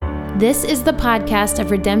This is the podcast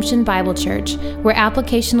of Redemption Bible Church, where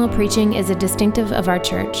applicational preaching is a distinctive of our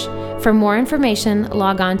church. For more information,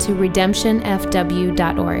 log on to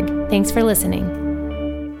redemptionfw.org. Thanks for listening.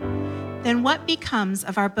 Then what becomes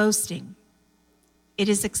of our boasting? It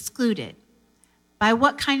is excluded. By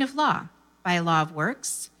what kind of law? By a law of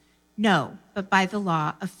works? No, but by the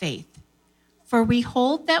law of faith. For we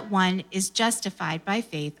hold that one is justified by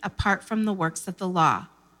faith apart from the works of the law.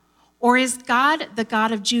 Or is God the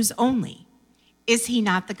God of Jews only? Is he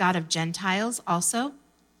not the God of Gentiles also?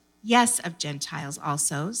 Yes, of Gentiles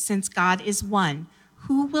also, since God is one,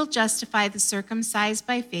 who will justify the circumcised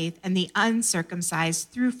by faith and the uncircumcised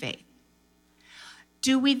through faith.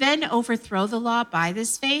 Do we then overthrow the law by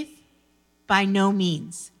this faith? By no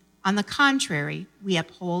means. On the contrary, we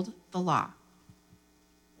uphold the law.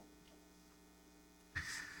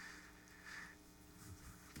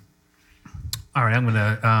 All right, I'm going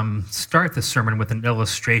to start the sermon with an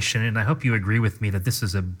illustration, and I hope you agree with me that this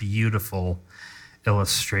is a beautiful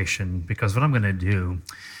illustration, because what I'm going to do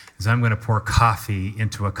is I'm going to pour coffee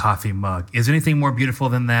into a coffee mug. Is anything more beautiful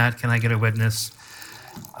than that? Can I get a witness?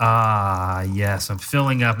 Yes, I'm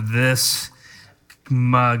filling up this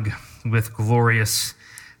mug with glorious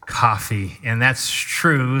coffee, and that's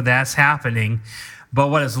true, that's happening. But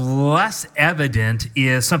what is less evident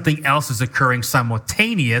is something else is occurring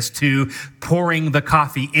simultaneous to pouring the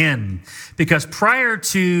coffee in. Because prior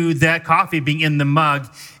to that coffee being in the mug,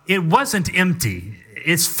 it wasn't empty.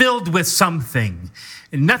 It's filled with something.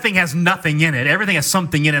 Nothing has nothing in it. Everything has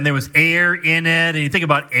something in it. And there was air in it. And you think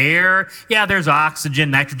about air, yeah, there's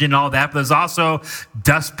oxygen, nitrogen, all that. But there's also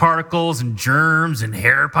dust particles and germs and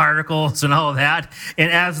hair particles and all of that.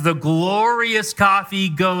 And as the glorious coffee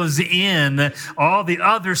goes in, all the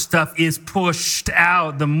other stuff is pushed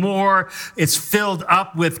out. The more it's filled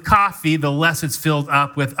up with coffee, the less it's filled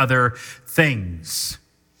up with other things.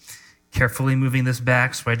 Carefully moving this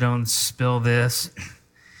back so I don't spill this.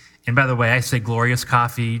 And by the way, I say glorious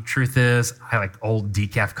coffee. Truth is, I like old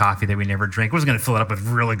decaf coffee that we never drink. We're just going to fill it up with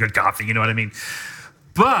really good coffee, you know what I mean?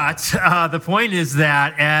 But the point is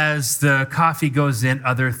that as the coffee goes in,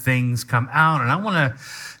 other things come out. And I want to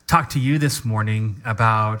talk to you this morning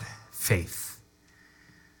about faith.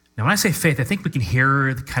 Now, when I say faith, I think we can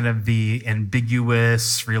hear kind of the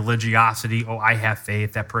ambiguous religiosity. Oh, I have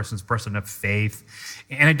faith. That person's a person of faith.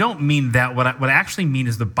 And I don't mean that. What I actually mean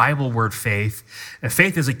is the Bible word faith.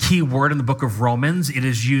 Faith is a key word in the book of Romans. It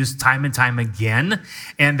is used time and time again.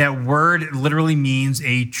 And that word literally means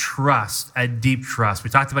a trust, a deep trust. We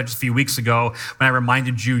talked about it just a few weeks ago when I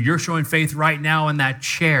reminded you, you're showing faith right now in that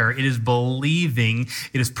chair. It is believing.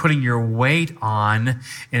 It is putting your weight on.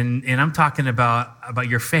 And I'm talking about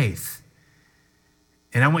your faith.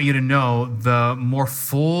 And I want you to know, the more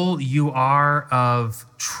full you are of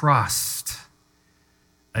trust,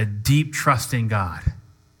 a deep trust in God,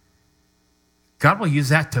 God will use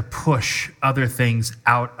that to push other things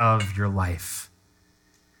out of your life.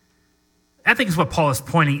 I think is what Paul is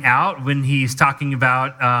pointing out when he's talking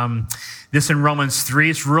about this in Romans 3.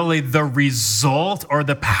 It's really the result or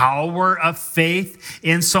the power of faith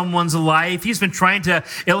in someone's life. He's been trying to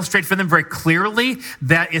illustrate for them very clearly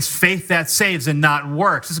that it's faith that saves and not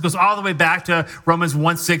works. This goes all the way back to Romans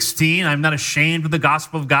 1:16. I'm not ashamed of the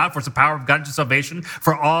gospel of God, for it's the power of God to salvation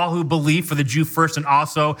for all who believe, for the Jew first and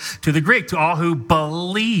also to the Greek, to all who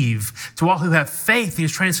believe, to all who have faith.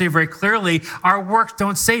 He's trying to say very clearly, our works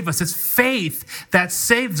don't save us. It's faith that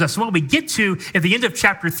saves us. So what we get to at the end of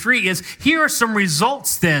chapter 3 is, here are some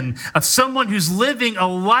results then of someone who's living a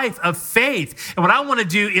life of faith. And what I want to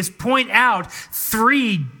do is point out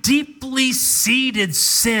 3 deeply seated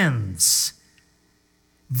sins.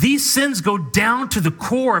 These sins go down to the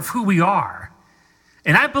core of who we are.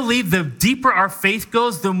 And I believe the deeper our faith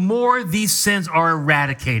goes, the more these sins are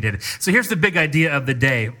eradicated. So here's the big idea of the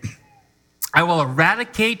day. I will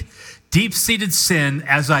eradicate deep-seated sin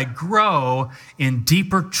as I grow in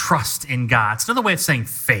deeper trust in God. It's another way of saying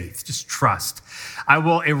faith, just trust. I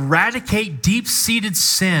will eradicate deep-seated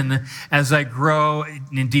sin as I grow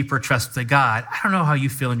in deeper trust to God. I don't know how you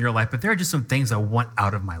feel in your life, but there are just some things I want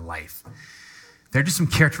out of my life. There are just some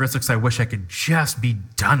characteristics I wish I could just be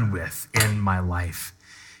done with in my life.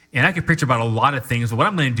 And I could preach about a lot of things, but what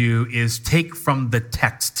I'm going to do is take from the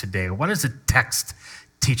text today. What is the text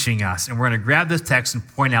teaching us? And we're going to grab this text and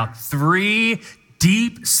point out 3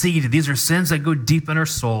 deep-seated, these are sins that go deep in our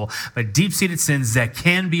soul, but deep-seated sins that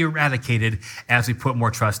can be eradicated as we put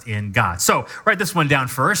more trust in God. So write this one down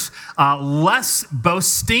first. Less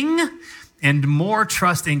boasting and more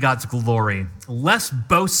trust in God's glory. Less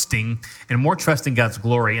boasting and more trust in God's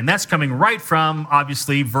glory. And that's coming right from,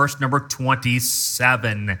 obviously, verse number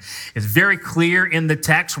 27. It's very clear in the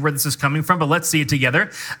text where this is coming from, but let's see it together.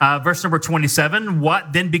 Verse number 27,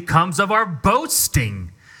 what then becomes of our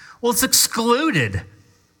boasting? Well, it's excluded.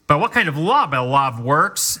 By what kind of law? By the law of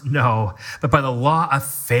works? No, but by the law of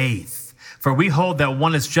faith. For we hold that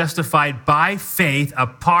one is justified by faith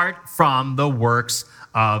apart from the works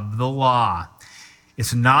of the law.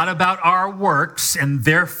 It's not about our works, and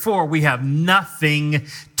therefore we have nothing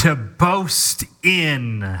to boast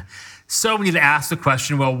in. So we need to ask the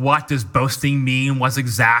question, well, what does boasting mean? What's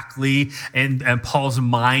exactly in Paul's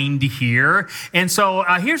mind here? And so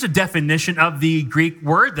here's a definition of the Greek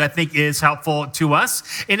word that I think is helpful to us.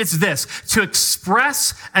 And it's this: to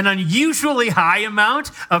express an unusually high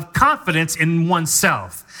amount of confidence in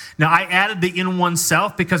oneself. Now, I added the in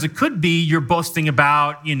oneself because it could be you're boasting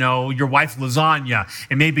about, your wife's lasagna,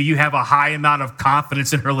 and maybe you have a high amount of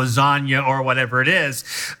confidence in her lasagna or whatever it is.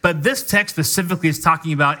 But this text specifically is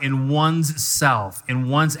talking about in one's self, in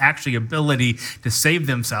one's actually ability to save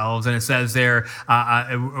themselves. And it says there,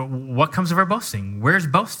 what comes of our boasting? Where's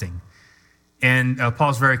boasting? And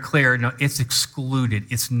Paul's very clear, no, it's excluded.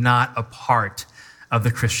 It's not a part of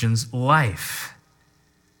the Christian's life.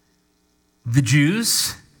 The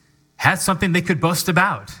Jews had something they could boast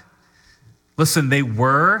about. Listen, they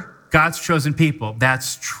were God's chosen people.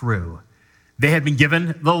 That's true. They had been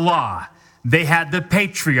given the law. They had the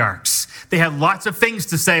patriarchs. They had lots of things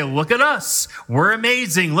to say. Look at us. We're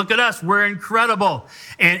amazing. Look at us. We're incredible.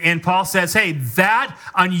 And Paul says, hey, that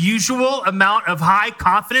unusual amount of high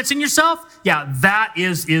confidence in yourself, yeah, that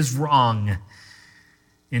is wrong.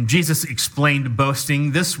 And Jesus explained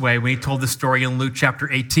boasting this way when he told the story in Luke chapter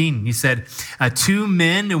 18. He said, 2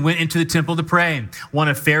 men went into the temple to pray, one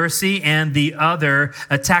a Pharisee and the other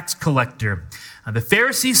a tax collector. The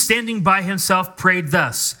Pharisee, standing by himself, prayed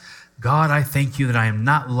thus: God, I thank you that I am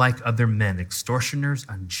not like other men, extortioners,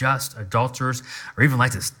 unjust, adulterers, or even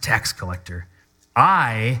like this tax collector.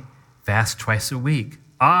 I fast twice a week.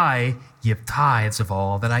 I give tithes of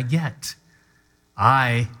all that I get.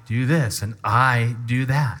 I do this and I do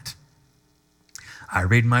that. I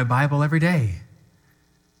read my Bible every day.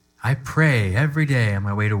 I pray every day on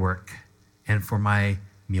my way to work and for my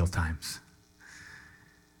meal times.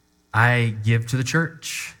 I give to the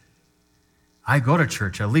church. I go to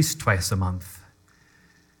church at least twice a month.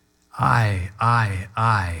 I.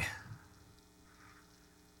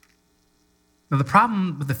 Now, the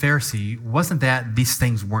problem with the Pharisee wasn't that these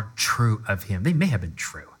things weren't true of him. They may have been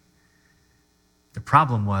true. The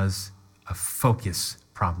problem was a focus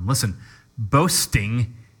problem. Listen,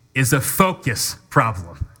 boasting is a focus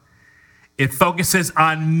problem. It focuses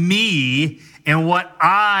on me and what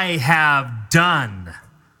I have done.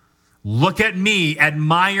 Look at me,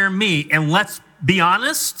 admire me, and let's be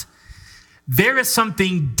honest, there is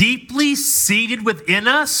something deeply seated within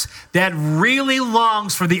us that really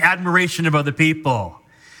longs for the admiration of other people.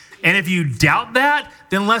 And if you doubt that,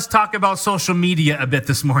 then let's talk about social media a bit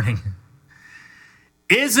this morning.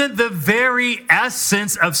 Isn't the very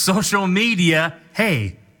essence of social media,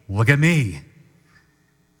 hey, look at me,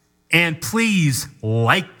 and please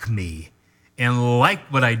like me, and like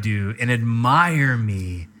what I do, and admire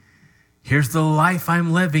me. Here's the life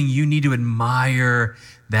I'm living. You need to admire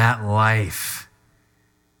that life.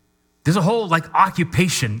 There's a whole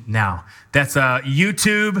occupation now that's a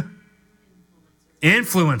YouTube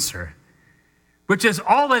influencer, which is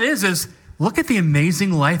all it is look at the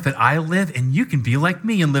amazing life that I live, and you can be like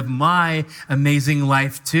me and live my amazing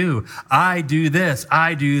life too. I do this,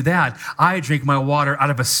 I do that. I drink my water out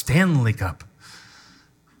of a Stanley cup.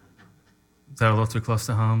 Is that a little too close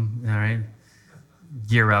to home? All right.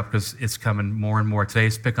 Gear up, because it's coming more and more.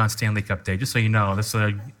 Today's Pick on Stanley Cup Day, just so you know. That's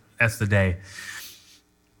the day.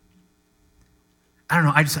 I don't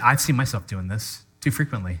know. I've seen myself doing this too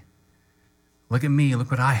frequently. Look at me. Look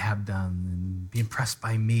what I have done, and be impressed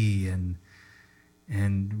by me,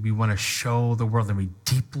 and we want to show the world, and we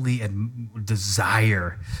deeply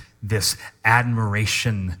desire this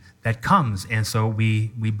admiration that comes, and so we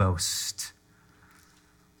boast.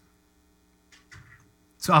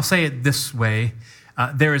 So I'll say it this way.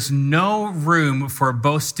 There is no room for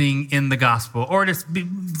boasting in the gospel. Or to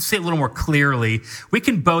say it a little more clearly, we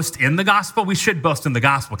can boast in the gospel. We should boast in the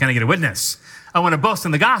gospel. Can I get a witness? I want to boast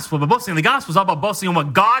in the gospel, but boasting in the gospel is all about boasting on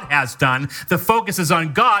what God has done. The focus is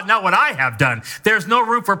on God, not what I have done. There's no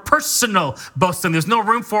room for personal boasting. There's no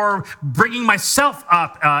room for bringing myself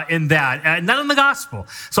up in that, not in the gospel.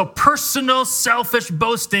 So personal, selfish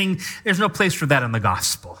boasting, there's no place for that in the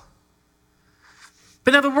gospel.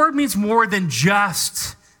 But now the word means more than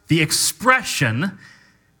just the expression.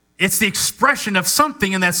 It's the expression of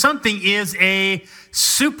something, and that something is a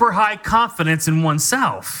super high confidence in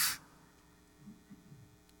oneself.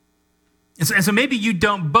 And so maybe you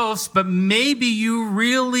don't boast, but maybe you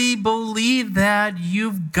really believe that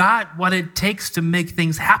you've got what it takes to make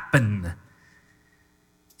things happen.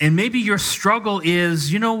 And maybe your struggle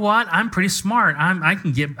is, you know what? I'm pretty smart. I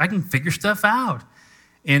can figure stuff out.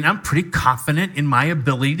 And I'm pretty confident in my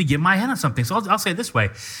ability to get my head on something. So I'll say it this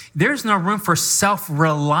way. There's no room for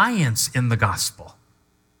self-reliance in the gospel.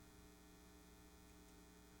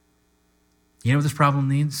 You know what this problem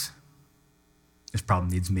needs? This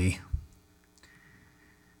problem needs me.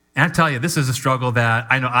 And I tell you, this is a struggle that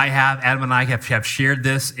I know I have. Adam and I have shared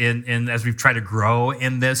this in as we've tried to grow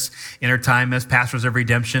in this in our time as pastors of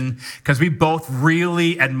Redemption, because we both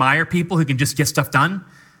really admire people who can just get stuff done.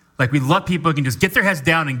 Like, we love people who can just get their heads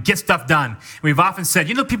down and get stuff done. we've often said,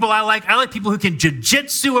 you know, people I like people who can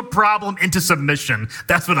jiu-jitsu a problem into submission.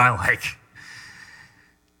 That's what I like.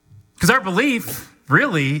 Because our belief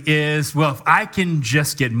really is, well, if I can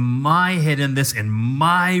just get my head in this and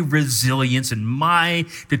my resilience and my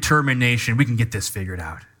determination, we can get this figured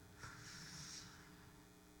out.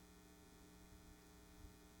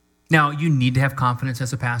 Now, you need to have confidence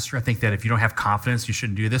as a pastor. I think that if you don't have confidence, you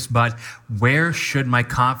shouldn't do this. But where should my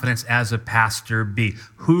confidence as a pastor be?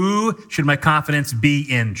 Who should my confidence be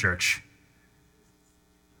in, church?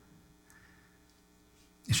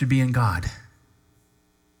 It should be in God.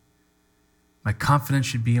 My confidence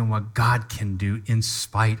should be in what God can do in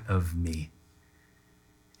spite of me.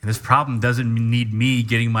 And this problem doesn't need me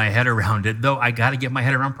getting my head around it, though I got to get my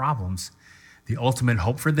head around problems. The ultimate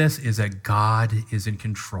hope for this is that God is in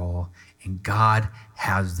control and God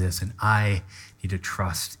has this, and I need to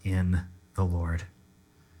trust in the Lord.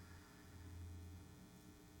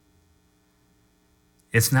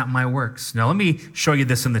 It's not my works. Now, let me show you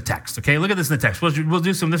this in the text, okay? Look at this in the text. We'll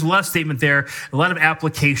do there's a lot of statement there, a lot of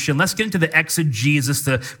application. Let's get into the exegesis,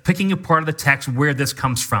 the picking apart of the text, where this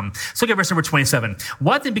comes from. Let's look at verse number 27.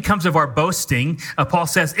 What then becomes of our boasting? Paul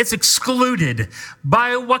says it's excluded.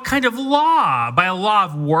 By what kind of law? By a law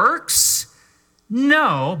of works?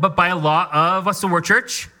 No, but by a law of, what's the word,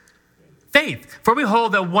 church? Faith. For we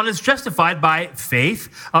hold that one is justified by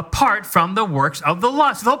faith apart from the works of the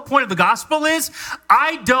law. So the whole point of the gospel is,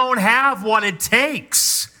 I don't have what it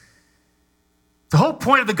takes. The whole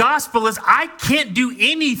point of the gospel is, I can't do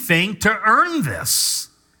anything to earn this.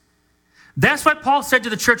 That's why Paul said to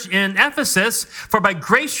the church in Ephesus, for by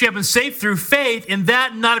grace you have been saved through faith, and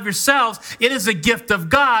that not of yourselves. It is a gift of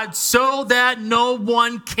God, so that no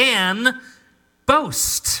one can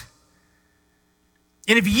boast.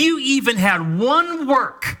 And if you even had one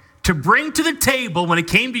work to bring to the table when it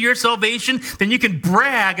came to your salvation, then you can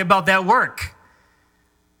brag about that work.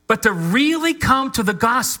 But to really come to the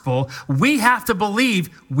gospel, we have to believe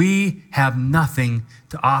we have nothing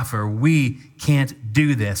to offer. We can't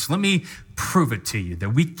do this. Let me prove it to you that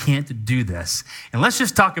we can't do this. And let's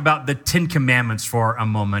just talk about the 10 Commandments for a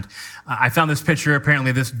moment. I found this picture.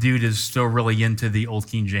 Apparently, this dude is still really into the Old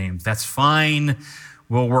King James. That's fine.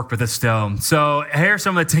 We'll work with it still. So here are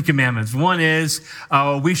some of the 10 Commandments. One is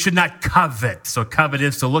we should not covet. So covet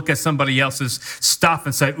is to look at somebody else's stuff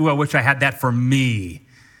and say, ooh, I wish I had that for me.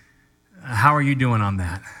 How are you doing on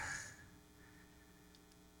that?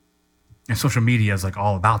 And social media is like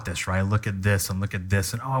all about this, right? Look at this and look at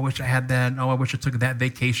this. And oh, I wish I had that. And oh, I wish I took that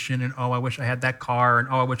vacation. And oh, I wish I had that car. And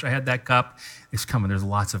oh, I wish I had that cup. It's coming. There's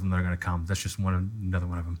lots of them that are going to come. That's just another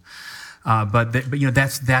one of them. But you know,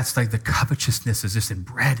 that's like the covetousness is just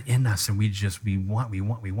inbred in us, and we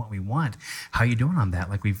want. How are you doing on that?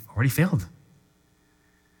 Like, we've already failed. The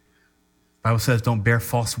Bible says, don't bear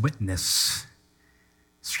false witness.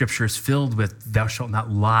 Scripture is filled with thou shalt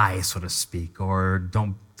not lie, so to speak, or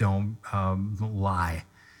don't lie.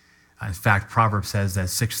 In fact, Proverbs says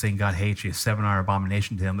that 6 things God hates, 7 are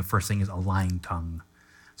abomination to him. The first thing is a lying tongue.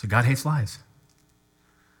 So God hates lies.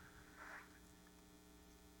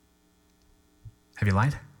 Have you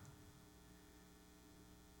lied?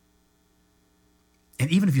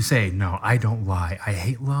 And even if you say, no, I don't lie. I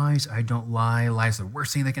hate lies. I don't lie. Lies are the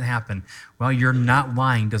worst thing that can happen. Well, you're not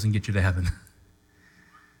lying doesn't get you to heaven.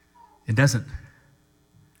 It doesn't.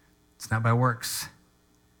 It's not by works.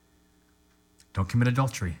 Don't commit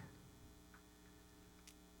adultery.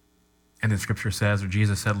 And then Scripture says, or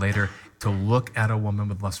Jesus said later, to look at a woman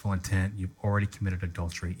with lustful intent, you've already committed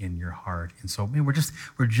adultery in your heart. And so, man, we're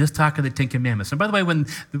just talking the 10 Commandments. And by the way, when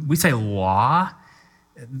we say law,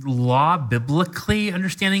 law biblically,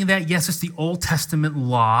 understanding that, yes, it's the Old Testament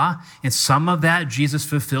law, and some of that Jesus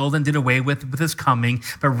fulfilled and did away with his coming.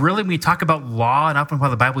 But really, when you talk about law, and often why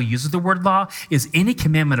the Bible uses the word law, is any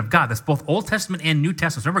commandment of God. That's both Old Testament and New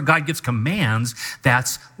Testament. So remember, God gives commands,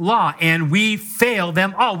 that's law. And we fail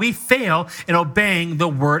them all. We fail in obeying the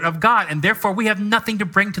word of God. And therefore, we have nothing to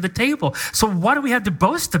bring to the table. So what do we have to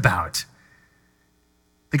boast about?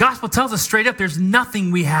 The gospel tells us straight up there's nothing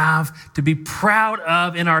we have to be proud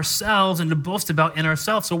of in ourselves and to boast about in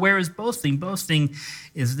ourselves. So where is boasting? Boasting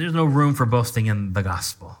is, there's no room for boasting in the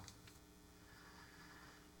gospel.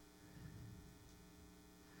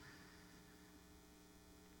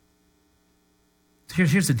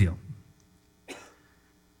 Here's the deal.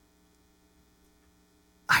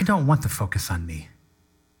 I don't want the focus on me.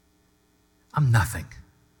 I'm nothing.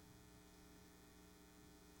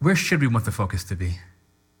 Where should we want the focus to be?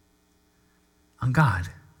 On God.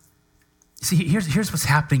 See, here's what's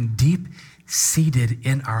happening deep-seated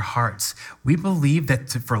in our hearts. We believe that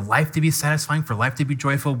for life to be satisfying, for life to be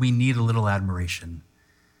joyful, we need a little admiration.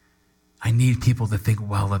 I need people to think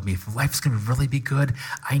well of me. If life's going to really be good,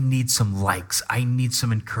 I need some likes. I need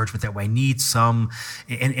some encouragement that way. I need some,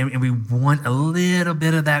 and we want a little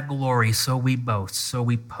bit of that glory, so we boast, so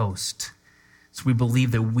we post. So we believe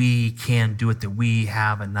that we can do it, that we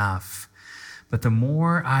have enough. But the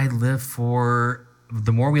more we live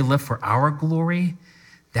for our glory,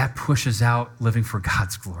 that pushes out living for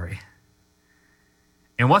God's glory.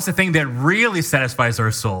 And what's the thing that really satisfies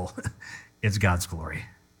our soul? It's God's glory.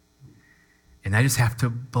 And I just have to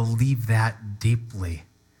believe that deeply.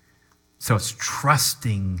 So it's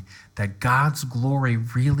trusting that God's glory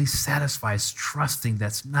really satisfies, trusting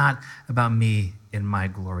that's not about me and my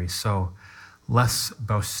glory. So less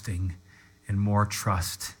boasting and more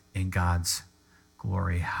trust in God's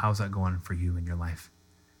glory. How's that going for you in your life?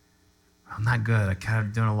 I'm not good. I kind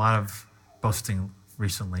of doing a lot of boasting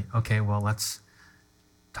recently. Okay, well, let's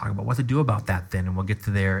talk about what to do about that then, and we'll get to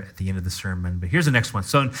there at the end of the sermon. But here's the next one.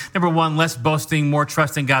 So number one, less boasting, more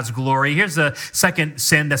trust in God's glory. Here's a second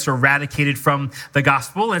sin that's eradicated from the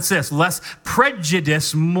gospel. It's this: less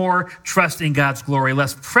prejudice, more trust in God's glory.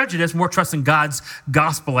 Less prejudice, more trust in God's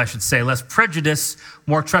gospel, I should say. Less prejudice,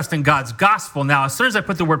 more trust in God's gospel. Now, as soon as I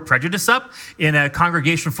put the word prejudice up in a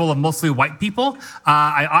congregation full of mostly white people,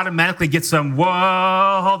 I automatically get some,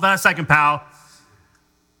 whoa, hold on a second, pal.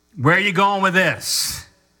 Where are you going with this?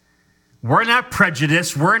 We're not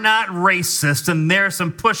prejudiced, we're not racist, and there's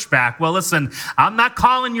some pushback. Well, listen, I'm not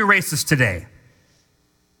calling you racist today.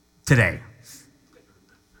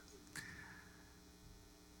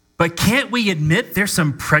 But can't we admit there's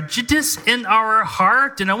some prejudice in our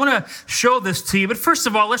heart? And I want to show this to you. But first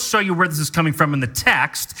of all, let's show you where this is coming from in the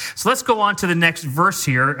text. So let's go on to the next verse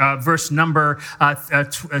here, verse number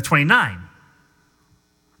 29.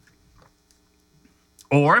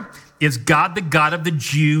 Or, is God the God of the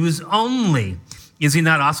Jews only? Is he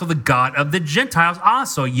not also the God of the Gentiles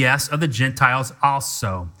also? Yes, of the Gentiles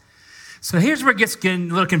also. So here's where it gets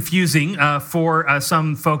getting a little confusing for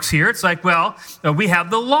some folks here. It's like, well, we have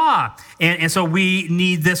the law, and so we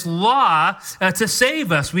need this law to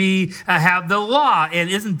save us. We have the law, and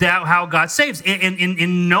isn't that how God saves?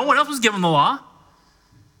 And no one else was given the law.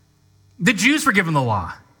 The Jews were given the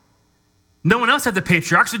law. No one else had the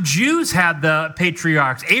patriarchs. The Jews had the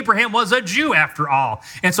patriarchs. Abraham was a Jew after all.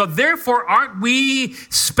 And so therefore, aren't we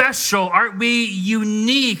special? Aren't we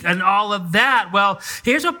unique and all of that? Well,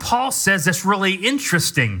 here's what Paul says that's really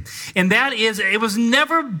interesting. And that is, it was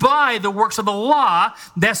never by the works of the law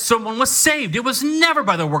that someone was saved. It was never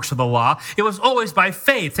by the works of the law. It was always by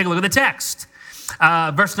faith. Take a look at the text.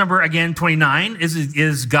 Verse number, again, 29,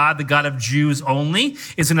 is God the God of Jews only?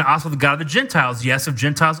 Isn't it also the God of the Gentiles? Yes, of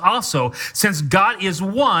Gentiles also. Since God is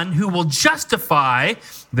one who will justify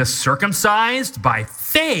the circumcised by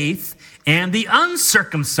faith and the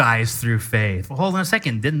uncircumcised through faith. Well, hold on a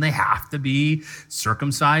second. Didn't they have to be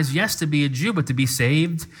circumcised? Yes, to be a Jew, but to be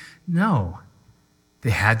saved? No.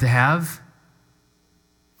 They had to have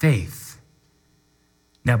faith.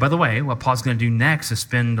 Now, by the way, what Paul's going to do next is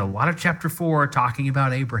spend a lot of chapter 4 talking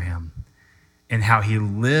about Abraham and how he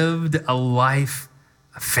lived a life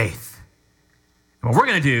of faith. And what we're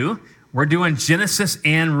going to do, we're doing Genesis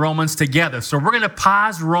and Romans together. So we're going to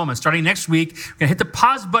pause Romans. Starting next week, we're going to hit the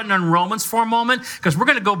pause button on Romans for a moment because we're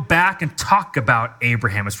going to go back and talk about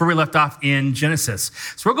Abraham. It's where we left off in Genesis.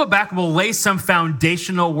 So we'll go back and we'll lay some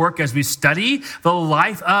foundational work as we study the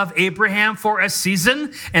life of Abraham for a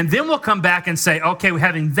season. And then we'll come back and say, okay, we're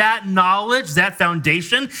having that knowledge, that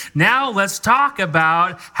foundation. Now let's talk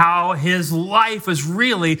about how his life was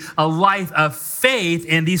really a life of faith.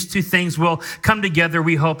 And these two things will come together,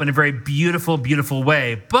 we hope, in a very beautiful, beautiful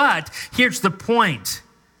way. But here's the point.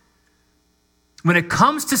 When it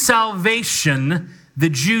comes to salvation, the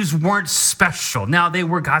Jews weren't special. Now, they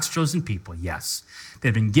were God's chosen people, yes.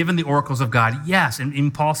 They've been given the oracles of God, yes.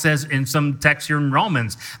 And Paul says in some texts here in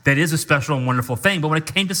Romans, that is a special and wonderful thing. But when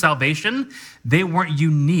it came to salvation, they weren't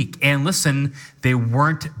unique. And listen, they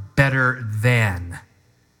weren't better than.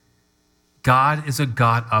 God is a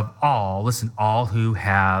God of all. Listen, all who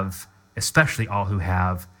have, especially all who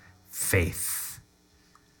have faith.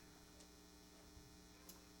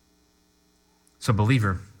 So,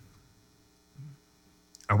 believer,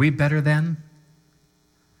 are we better than?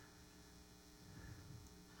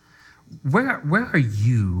 Where are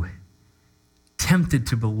you tempted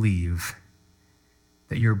to believe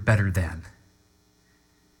that you're better than?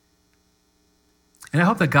 And I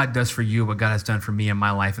hope that God does for you what God has done for me in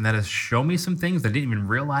my life, and that is show me some things that I didn't even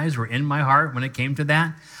realize were in my heart when it came to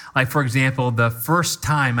that. Like, for example, the first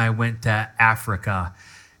time I went to Africa,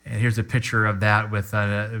 and here's a picture of that with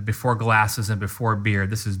before glasses and before beard.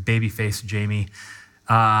 This is babyface Jamie.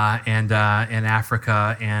 And in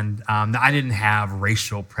Africa, and I didn't have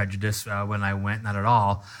racial prejudice when I went, not at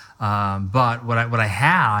all. But what I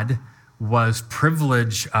had was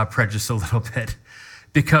privilege prejudice a little bit,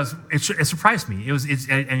 because it surprised me.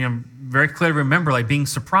 And I'm very clear to remember, like, being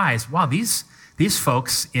surprised. Wow, these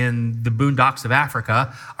folks in the boondocks of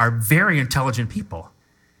Africa are very intelligent people,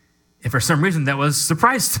 and for some reason that was a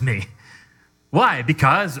surprise to me. Why?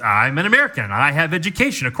 Because I'm an American and I have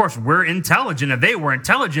education. Of course, we're intelligent. If they were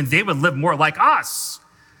intelligent, they would live more like us.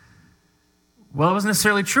 Well, it wasn't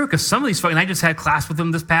necessarily true, because some of these folks, and I just had class with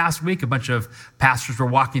them this past week. A bunch of pastors were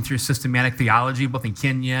walking through systematic theology, both in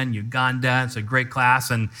Kenya and Uganda. It's a great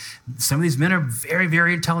class. And some of these men are very,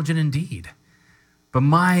 very intelligent indeed. But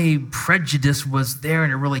my prejudice was there,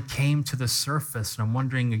 and it really came to the surface. And I'm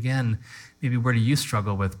wondering again, maybe where do you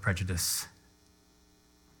struggle with prejudice?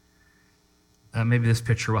 Maybe this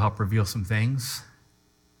picture will help reveal some things.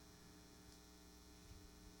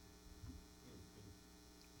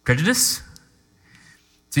 Prejudice?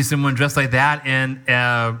 See someone dressed like that in,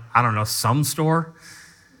 I don't know, some store?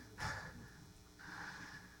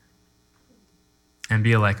 And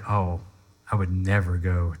be like, oh, I would never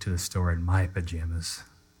go to the store in my pajamas.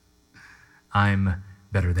 I'm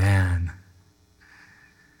better than.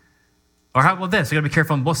 Or how about this? You gotta be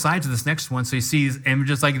careful on both sides of this next one. So you see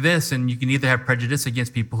images like this, and you can either have prejudice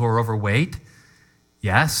against people who are overweight,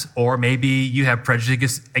 yes, or maybe you have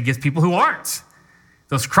prejudice against people who aren't.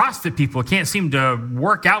 Those CrossFit people can't seem to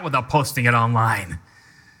work out without posting it online.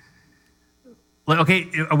 Like, okay,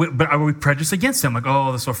 but are we prejudiced against them? Like,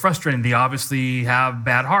 oh, they're so frustrating. They obviously have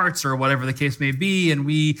bad hearts, or whatever the case may be, and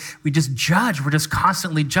we just judge. We're just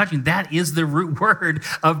constantly judging. That is the root word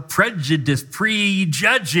of prejudice,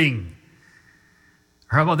 prejudging.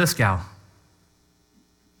 Or how about this gal?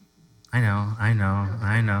 I know.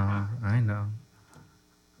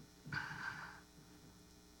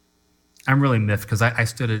 I'm really miffed, because I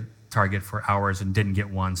stood at Target for hours and didn't get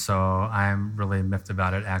one, so I'm really miffed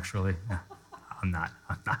about it, actually. I'm not.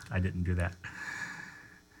 I didn't do that.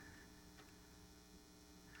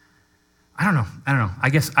 I don't know. I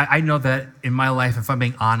guess I know that in my life, if I'm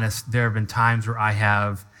being honest, there have been times where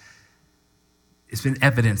it's been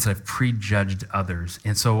evidence that I've prejudged others.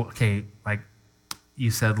 And so, okay, like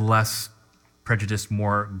you said, less prejudice,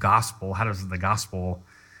 more gospel. How does the gospel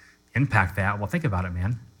impact that? Well, think about it,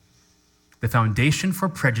 man. The foundation for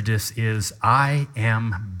prejudice is I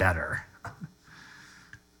am better.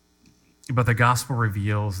 But the gospel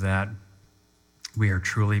reveals that we are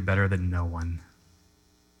truly better than no one.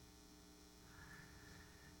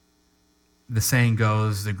 The saying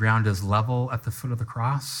goes, the ground is level at the foot of the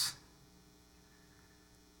cross.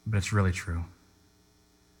 But it's really true.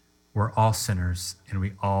 We're all sinners, and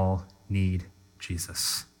we all need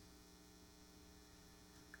Jesus.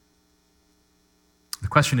 The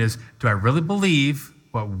question is, do I really believe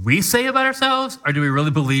what we say about ourselves, or do we really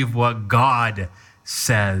believe what God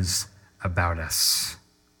says about us?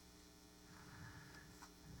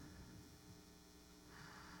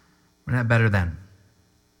 We're not better than.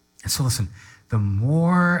 And so listen, the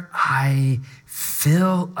more I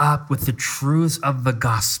fill up with the truths of the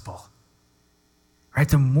gospel, right,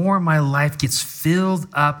 the more my life gets filled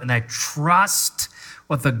up and I trust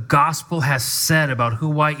what the gospel has said about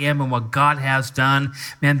who I am and what God has done,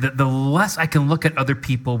 man, the less I can look at other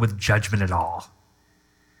people with judgment at all.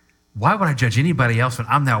 Why would I judge anybody else when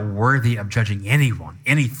I'm not worthy of judging anyone,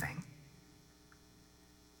 anything?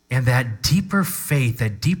 And that deeper faith,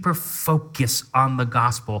 that deeper focus on the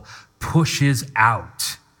gospel pushes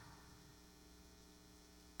out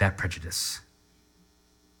that prejudice.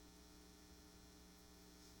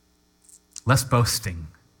 less boasting,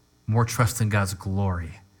 more trust in God's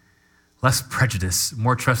glory. Less prejudice,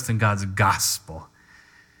 more trust in God's gospel.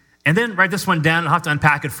 And then write this one down. I'll have to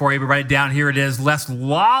unpack it for you, but write it down. Here it is. Less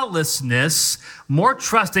lawlessness, more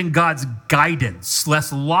trust in God's guidance.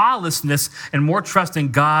 Less lawlessness and more trust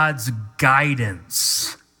in God's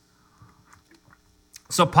guidance.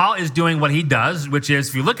 So Paul is doing what he does, which is,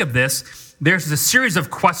 if you look at this, there's a series of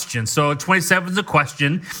questions. So 27 is a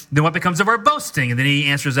question. Then what becomes of our boasting? And then he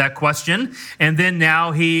answers that question. And then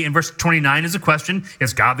now in verse 29 is a question.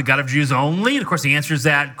 Is God the God of Jews only? And of course, he answers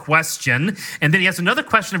that question. And then he has another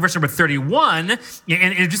question in verse number 31. And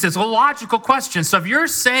it's a logical question. So if you're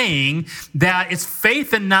saying that it's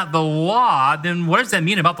faith and not the law, then what does that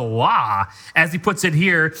mean about the law? As he puts it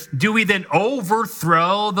here, do we then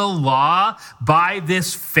overthrow the law by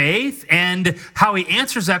this faith? And how he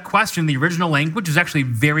answers that question, the original language is actually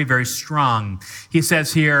very, very strong. He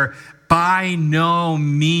says here, by no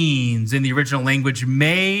means, in the original language,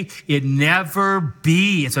 may it never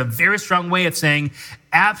be. It's a very strong way of saying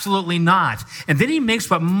absolutely not. And then he makes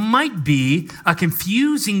what might be a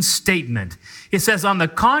confusing statement. It says, on the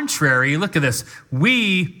contrary, look at this,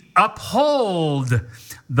 we uphold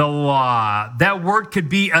the law. That word could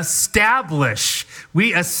be establish.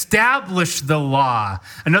 We establish the law.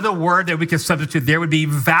 Another word that we could substitute there would be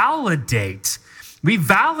validate. We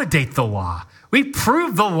validate the law. We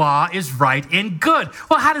prove the law is right and good.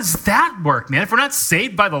 Well, how does that work, man? If we're not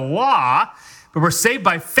saved by the law, but we're saved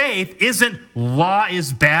by faith, isn't law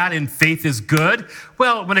is bad and faith is good?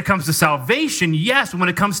 Well, when it comes to salvation, yes. When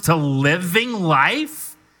it comes to living life,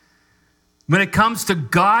 when it comes to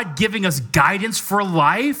God giving us guidance for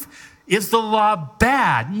life, is the law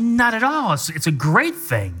bad? Not at all. It's a great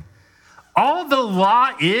thing. All the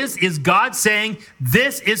law is God saying,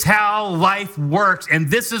 this is how life works, and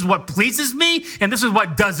this is what pleases me, and this is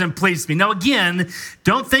what doesn't please me. Now, again,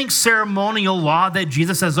 don't think ceremonial law that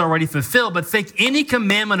Jesus has already fulfilled, but think any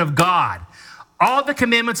commandment of God. All the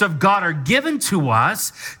commandments of God are given to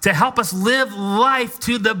us to help us live life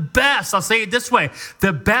to the best. I'll say it this way.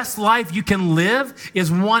 The best life you can live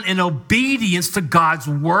is one in obedience to God's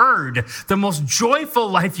word. The most joyful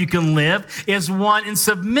life you can live is one in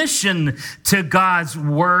submission to God's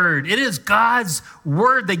word. It is God's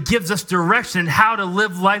word that gives us direction in how to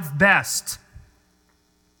live life best.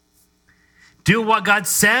 Do what God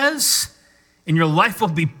says, and your life will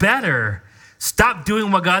be better. Stop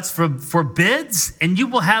doing what God forbids, and you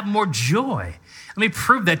will have more joy. Let me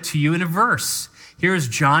prove that to you in a verse. Here's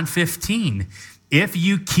John 15. If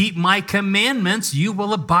you keep my commandments, you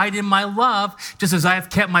will abide in my love, just as I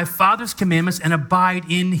have kept my Father's commandments and abide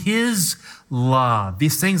in his love.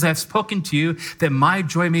 These things I have spoken to you, that my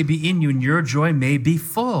joy may be in you and your joy may be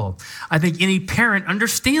full. I think any parent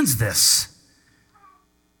understands this.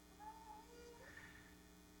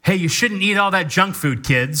 Hey, you shouldn't eat all that junk food,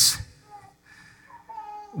 kids.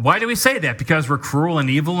 Why do we say that? Because we're cruel and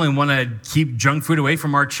evil and want to keep junk food away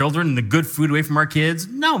from our children and the good food away from our kids?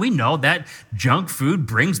 No, we know that junk food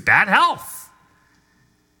brings bad health.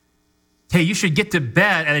 Hey, you should get to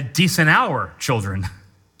bed at a decent hour, children.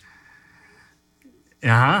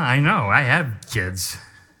 I know. I have kids.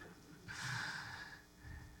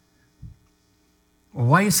 Well,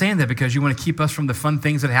 why are you saying that? Because you want to keep us from the fun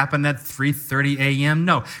things that happen at 3:30 a.m.?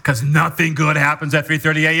 No, because nothing good happens at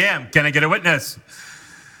 3:30 a.m. Can I get a witness?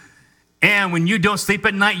 And when you don't sleep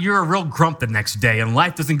at night, you're a real grump the next day, and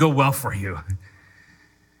life doesn't go well for you.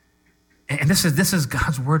 And this is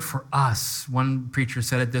God's word for us. One preacher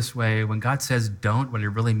said it this way: when God says don't, what it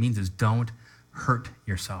really means is don't hurt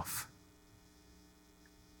yourself.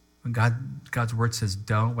 When God's word says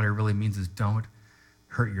don't, what it really means is don't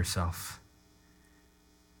hurt yourself.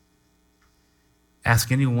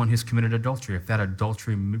 Ask anyone who's committed adultery if that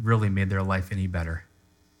adultery really made their life any better.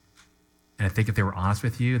 And I think if they were honest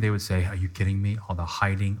with you, they would say, are you kidding me? All the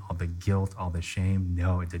hiding, all the guilt, all the shame.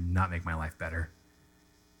 No, it did not make my life better.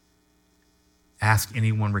 Ask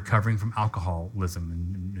anyone recovering from alcoholism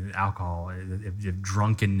and alcohol if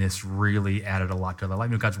drunkenness really added a lot to their life.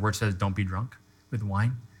 You know, God's word says don't be drunk with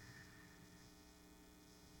wine.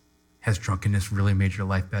 Has drunkenness really made your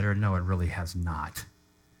life better? No, it really has not.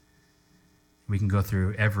 We can go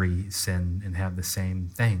through every sin and have the same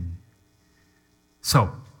thing.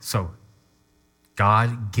 So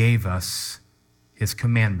God gave us his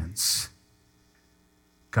commandments.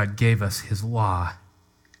 God gave us his law.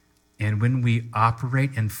 And when we operate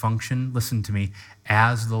and function, listen to me,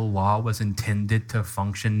 as the law was intended to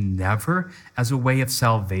function, never as a way of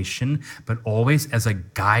salvation, but always as a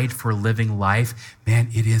guide for living life, man,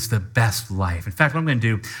 it is the best life. In fact, what I'm going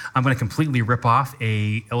to do, I'm going to completely rip off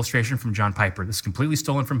a illustration from John Piper. This is completely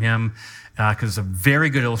stolen from him because it's a very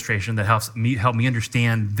good illustration that help me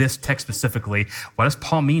understand this text specifically. What does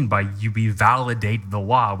Paul mean by we validate the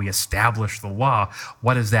law, we establish the law?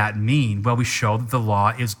 What does that mean? Well, we show that the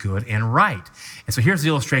law is good and right. And so here's the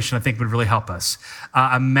illustration I think would really help us.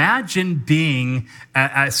 Imagine being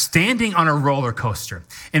standing on a roller coaster,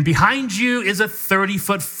 and behind you is a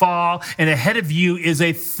 30-foot fall, and ahead of you is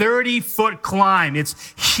a 30-foot climb.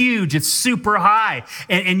 It's huge. It's super high,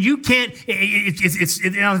 and you can't. It's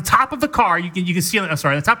on the top of the car. You can see. On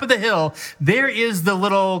the top of the hill, there is the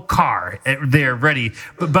little car there ready.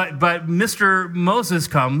 But Mr. Moses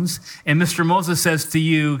comes, and Mr. Moses says to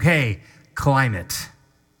you, "Hey, climb it.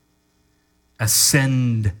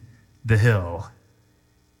 Ascend the hill."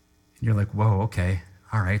 And you're like, whoa, okay.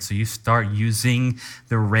 All right, so you start using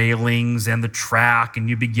the railings and the track, and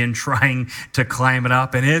you begin trying to climb it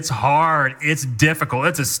up, and it's hard, it's difficult,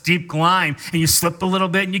 it's a steep climb, and you slip a little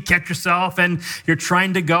bit, and you catch yourself, and you're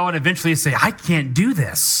trying to go, and eventually you say, I can't do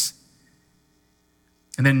this.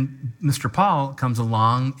 And then Mr. Paul comes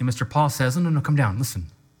along, and Mr. Paul says, no, come down, listen.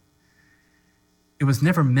 It was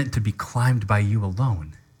never meant to be climbed by you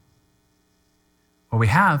alone. What we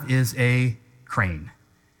have is a crane.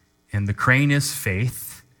 And the crane is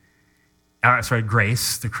grace.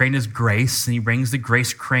 The crane is grace, and he brings the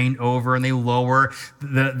grace crane over, and they lower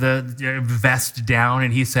the vest down,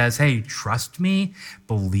 and he says, hey, trust me,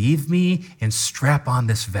 believe me, and strap on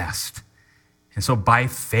this vest. And so by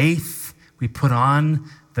faith, we put on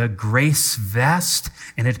the grace vest,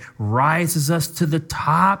 and it rises us to the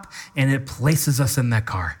top, and it places us in that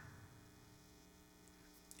car.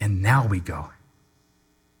 And now we go.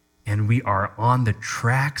 And we are on the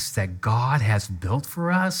tracks that God has built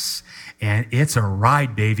for us. And it's a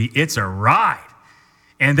ride, baby. It's a ride.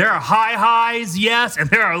 And there are high highs, yes, and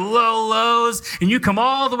there are low lows. And you come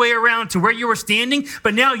all the way around to where you were standing.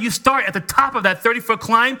 But now you start at the top of that 30-foot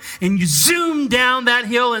climb, and you zoom down that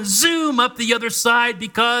hill and zoom up the other side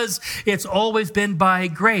because it's always been by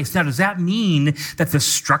grace. Now, does that mean that the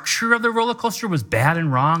structure of the roller coaster was bad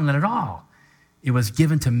and wrong? Not at all. It was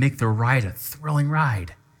given to make the ride a thrilling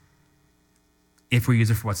ride, if we use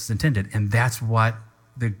it for what's intended. And that's what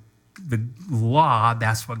the law,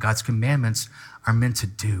 that's what God's commandments are meant to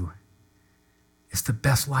do. It's the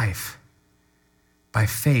best life. By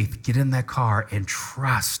faith, get in that car and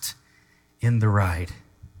trust in the ride.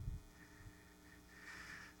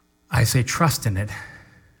 I say trust in it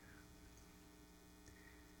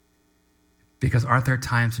because aren't there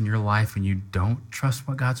times in your life when you don't trust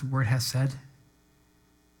what God's word has said?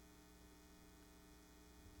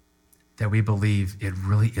 That we believe it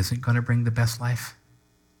really isn't going to bring the best life?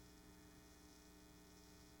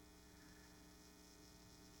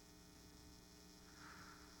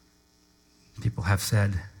 People have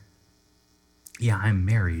said, yeah, I'm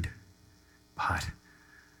married, but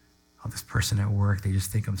this person at work, they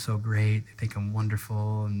just think I'm so great, they think I'm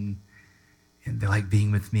wonderful, and they like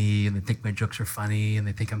being with me, and they think my jokes are funny, and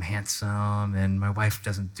they think I'm handsome, and my wife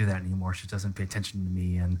doesn't do that anymore. She doesn't pay attention to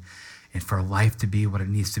me, and for life to be what it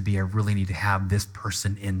needs to be, I really need to have this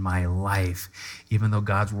person in my life. Even though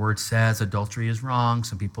God's word says adultery is wrong,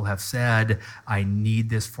 some people have said, I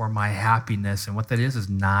need this for my happiness. And what that is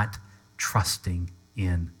not trusting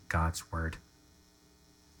in God's word.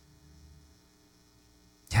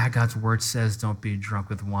 Yeah, God's word says don't be drunk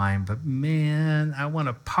with wine, but man, I want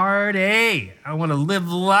to party. I want to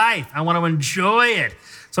live life. I want to enjoy it.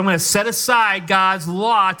 So I'm going to set aside God's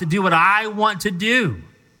law to do what I want to do.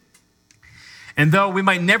 And though we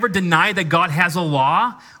might never deny that God has a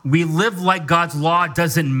law, we live like God's law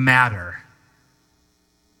doesn't matter.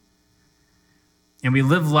 And we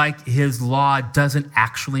live like his law doesn't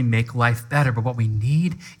actually make life better. But what we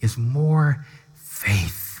need is more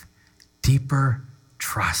faith, deeper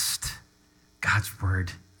trust. God's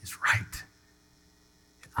word is right.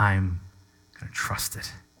 I'm going to trust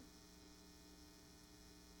it.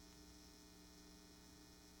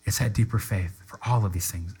 It's that deeper faith for all of these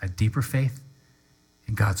things. A deeper faith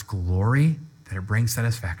in God's glory, that it brings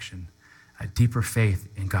satisfaction. A deeper faith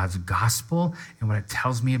in God's gospel and what it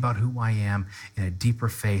tells me about who I am, and a deeper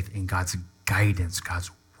faith in God's guidance, God's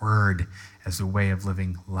word as a way of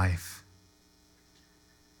living life.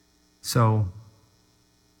 So,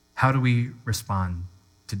 how do we respond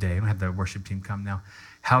today? I'm going to have the worship team come now.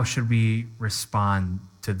 How should we respond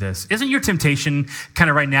to this? Isn't your temptation kind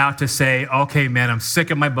of right now to say, okay, man, I'm sick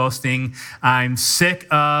of my boasting. I'm sick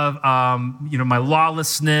of, my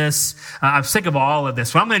lawlessness. I'm sick of all of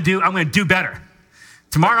this. What I'm going to do better.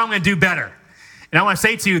 Tomorrow I'm going to do better. And I want to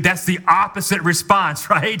say to you, that's the opposite response,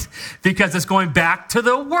 right? Because it's going back to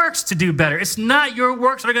the works to do better. It's not your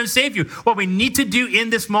works that are going to save you. What we need to do in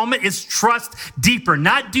this moment is trust deeper.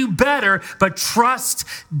 Not do better, but trust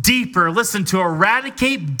deeper. Listen, to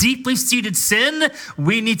eradicate deeply seated sin,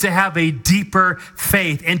 we need to have a deeper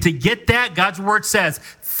faith. And to get that, God's word says,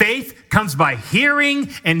 faith comes by hearing,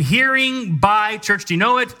 and hearing by, church, do you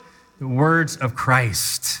know it? The words of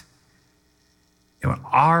Christ.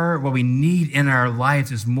 What we need in our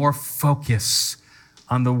lives is more focus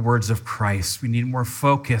on the words of Christ. We need more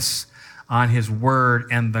focus on his word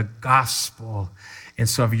and the gospel. And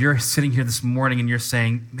so if you're sitting here this morning and you're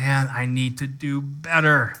saying, man, I need to do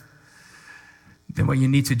better, then what you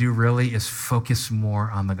need to do really is focus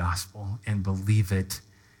more on the gospel and believe it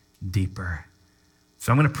deeper.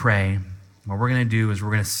 So I'm going to pray. What we're going to do is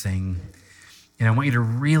we're going to sing. And I want you to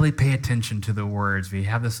really pay attention to the words. We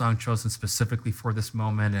have the song chosen specifically for this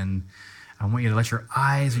moment, and I want you to let your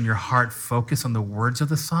eyes and your heart focus on the words of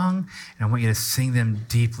the song, and I want you to sing them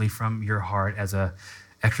deeply from your heart as an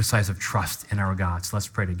exercise of trust in our God. So let's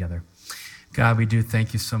pray together. God, we do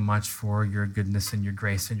thank you so much for your goodness and your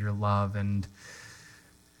grace and your love, and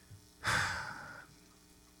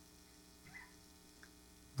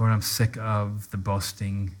Lord, I'm sick of the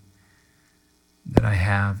boasting that I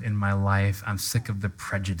have in my life. I'm sick of the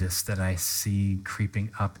prejudice that I see creeping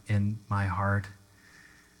up in my heart.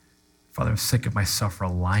 Father, I'm sick of my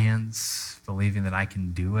self-reliance, believing that I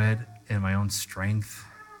can do it in my own strength.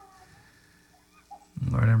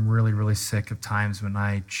 Lord, I'm really, really sick of times when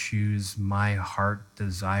I choose my heart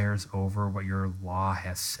desires over what your law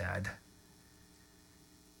has said.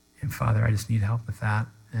 And Father, I just need help with that.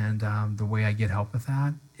 And the way I get help with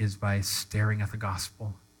that is by staring at the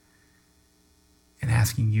gospel and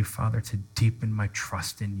asking you, Father, to deepen my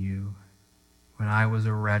trust in you. When I was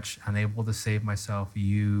a wretch, unable to save myself,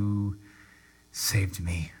 you saved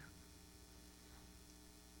me.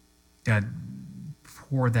 God,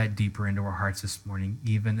 pour that deeper into our hearts this morning,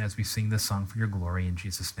 even as we sing this song for your glory. In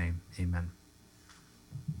Jesus' name, amen.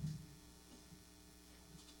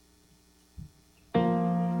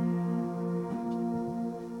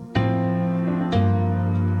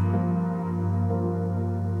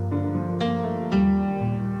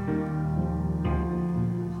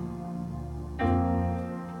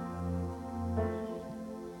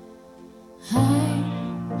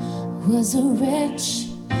 Was a wretch,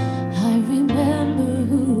 I remember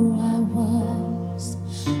who I was.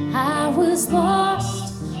 I was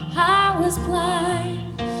lost, I was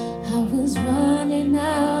blind, I was running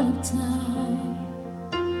out of time.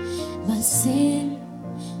 My sin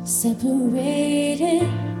separated,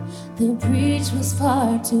 the breach was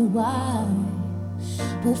far too wide.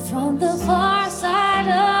 But from the far side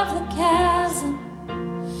of the chasm,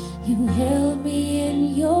 you held me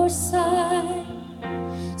in your sight.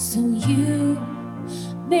 So you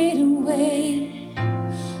made a way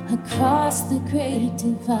across the great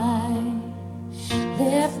divide,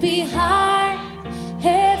 left behind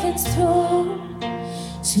heaven's throne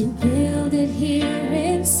to build it here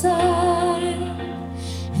inside.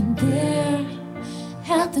 And there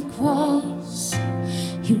at the cross,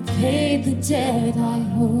 you paid the debt I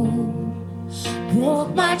owed,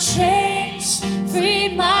 broke my chains,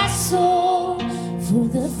 freed my soul. For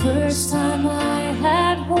the first time I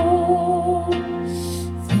had hope.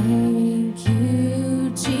 Thank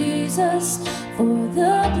you, Jesus, for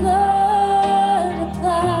the blood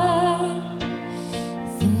applied.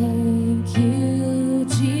 Thank you,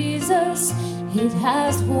 Jesus, it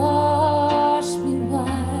has washed me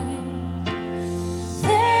white.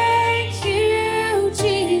 Thank you,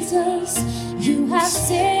 Jesus, you have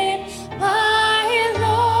saved my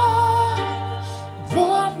Lord,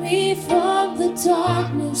 brought me from the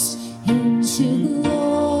darkness into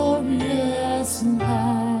glorious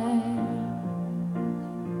light.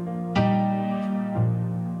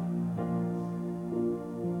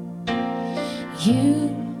 You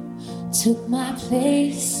took my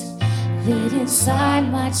place, laid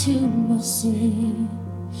inside my tomb of sin.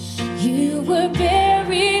 You were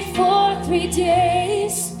buried for 3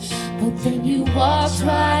 days, but then you walked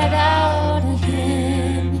right out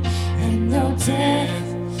again. And no death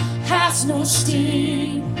has no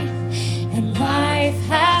sting, and life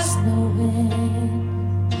has no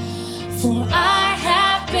end. For I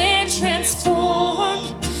have been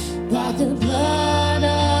transformed by the blood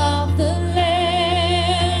of the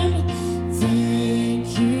Lamb. Thank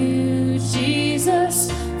you,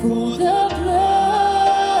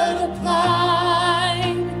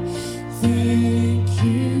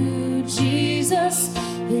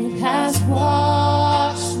 has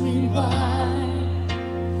washed me white.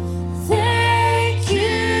 Thank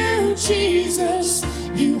you, Jesus,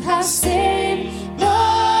 you have saved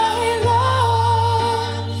my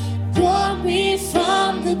life, brought me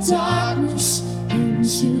from the darkness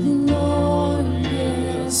into the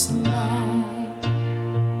glorious light.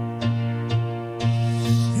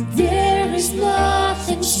 There is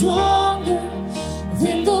nothing stronger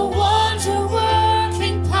than the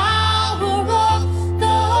wonder-working power of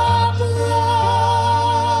the blood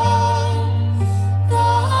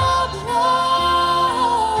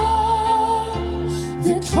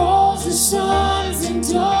that calls us sons and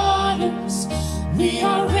daughters. We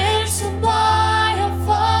are ransomed by our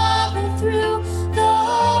Father through the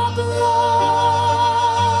blood,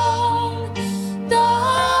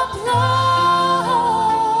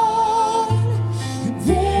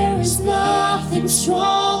 There is nothing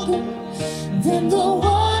stronger than the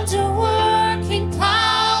wonder-working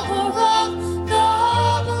power of the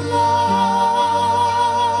blood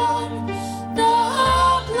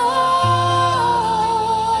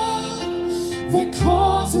that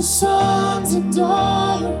calls us sons and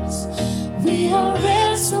daughters. We are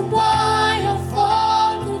ransomed by our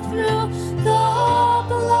Father through the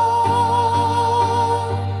blood,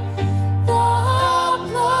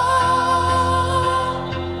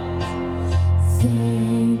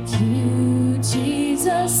 Thank you,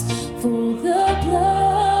 Jesus, for the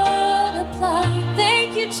blood applied. Thank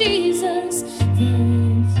you, Jesus.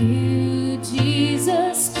 Thank you,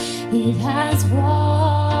 Jesus. It has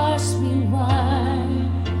washed me white.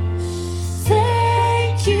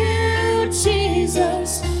 Thank you,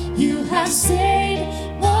 Jesus. You have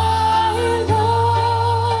saved my life.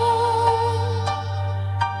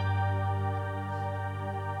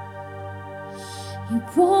 You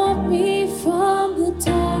brought me from the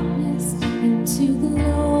darkness into the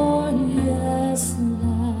glorious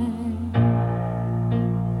light.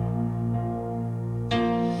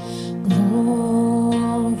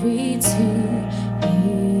 Glory to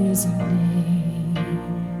his name.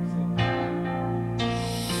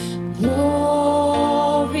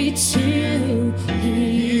 Glory to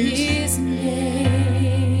his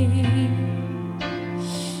name.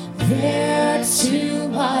 There to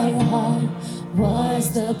my heart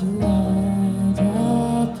was the blood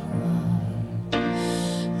applied.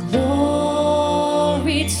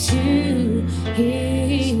 Glory to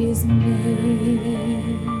his name.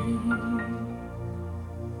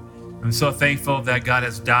 I'm so thankful that God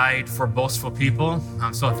has died for boastful people.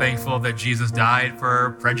 I'm so thankful that Jesus died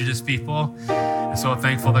for prejudiced people. I'm so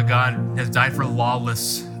thankful that God has died for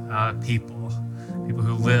lawless people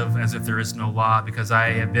who live as if there is no law, because I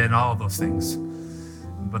have been all of those things.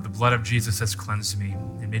 But the blood of Jesus has cleansed me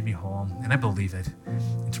and made me whole, and I believe it.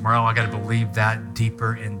 And tomorrow I got to believe that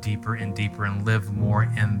deeper and deeper and deeper and live more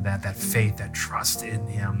in that faith, that trust in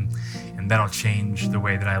him, and that'll change the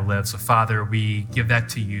way that I live. So Father, we give that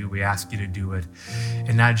to you. We ask you to do it,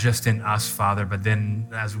 and not just in us, Father, but then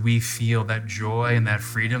as we feel that joy and that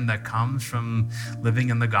freedom that comes from living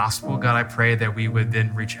in the gospel, God, I pray that we would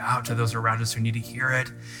then reach out to those around us who need to hear it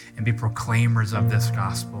and be proclaimers of this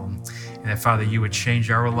gospel. And that, Father, you would change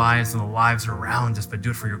our lives and the lives around us, but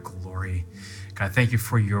do it for your glory. God, thank you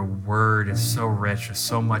for your word. It's so rich. There's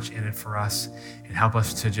so much in it for us. And help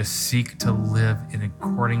us to just seek to live in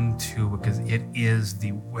according to, because it is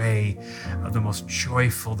the way of the most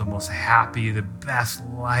joyful, the most happy, the best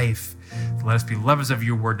life. Let us be lovers of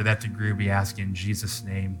your word to that degree, we ask in Jesus'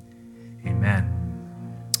 name. Amen.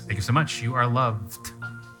 Thank you so much. You are loved.